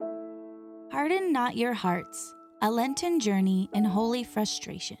Harden not your hearts, a Lenten journey in holy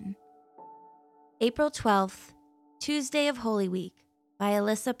frustration. April 12th, Tuesday of Holy Week, by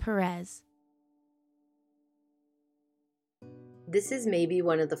Alyssa Perez. This is maybe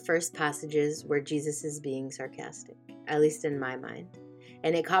one of the first passages where Jesus is being sarcastic, at least in my mind,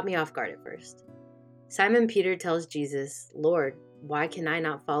 and it caught me off guard at first. Simon Peter tells Jesus, "Lord, why can I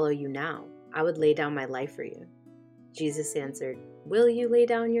not follow you now? I would lay down my life for you." Jesus answered, "Will you lay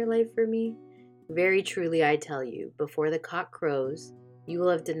down your life for me? Very truly I tell you, before the cock crows, you will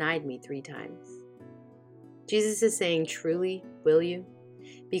have denied me 3 times. Jesus is saying, truly, will you?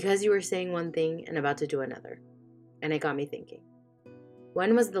 Because you were saying one thing and about to do another. And it got me thinking.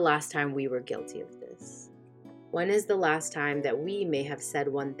 When was the last time we were guilty of this? When is the last time that we may have said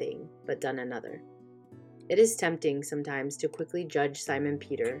one thing but done another? It is tempting sometimes to quickly judge Simon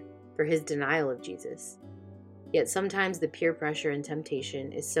Peter for his denial of Jesus. Yet sometimes the peer pressure and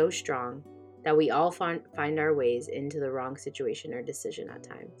temptation is so strong that we all find our ways into the wrong situation or decision at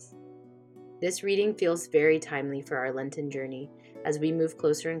times. This reading feels very timely for our Lenten journey as we move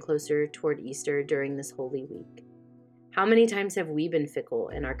closer and closer toward Easter during this Holy Week. How many times have we been fickle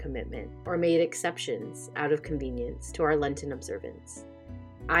in our commitment or made exceptions out of convenience to our Lenten observance?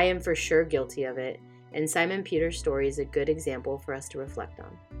 I am for sure guilty of it, and Simon Peter's story is a good example for us to reflect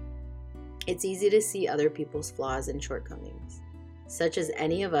on. It's easy to see other people's flaws and shortcomings, such as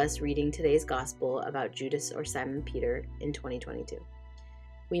any of us reading today's gospel about Judas or Simon Peter in 2022.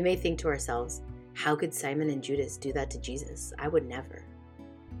 We may think to ourselves, how could Simon and Judas do that to Jesus? I would never.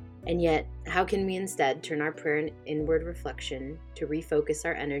 And yet, how can we instead turn our prayer and inward reflection to refocus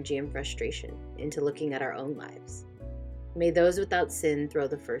our energy and frustration into looking at our own lives? May those without sin throw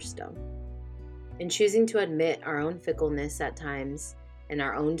the first stone. In choosing to admit our own fickleness at times and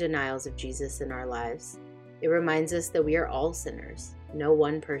our own denials of Jesus in our lives, it reminds us that we are all sinners, no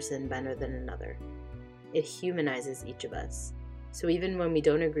one person better than another. It humanizes each of us. So even when we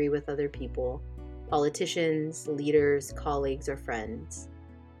don't agree with other people, politicians, leaders, colleagues, or friends,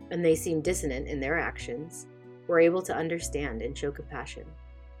 and they seem dissonant in their actions, we're able to understand and show compassion.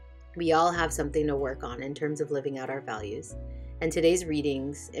 We all have something to work on in terms of living out our values, and today's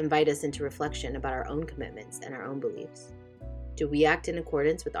readings invite us into reflection about our own commitments and our own beliefs. Do we act in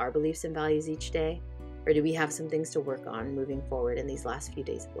accordance with our beliefs and values each day, or do we have some things to work on moving forward in these last few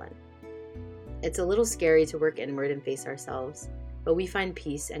days of Lent? It's a little scary to work inward and face ourselves, but we find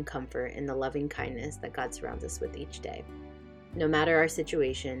peace and comfort in the loving kindness that God surrounds us with each day. No matter our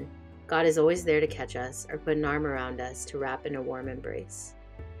situation, God is always there to catch us or put an arm around us to wrap in a warm embrace.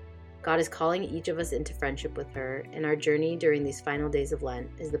 God is calling each of us into friendship with her, and our journey during these final days of Lent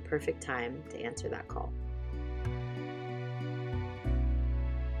is the perfect time to answer that call.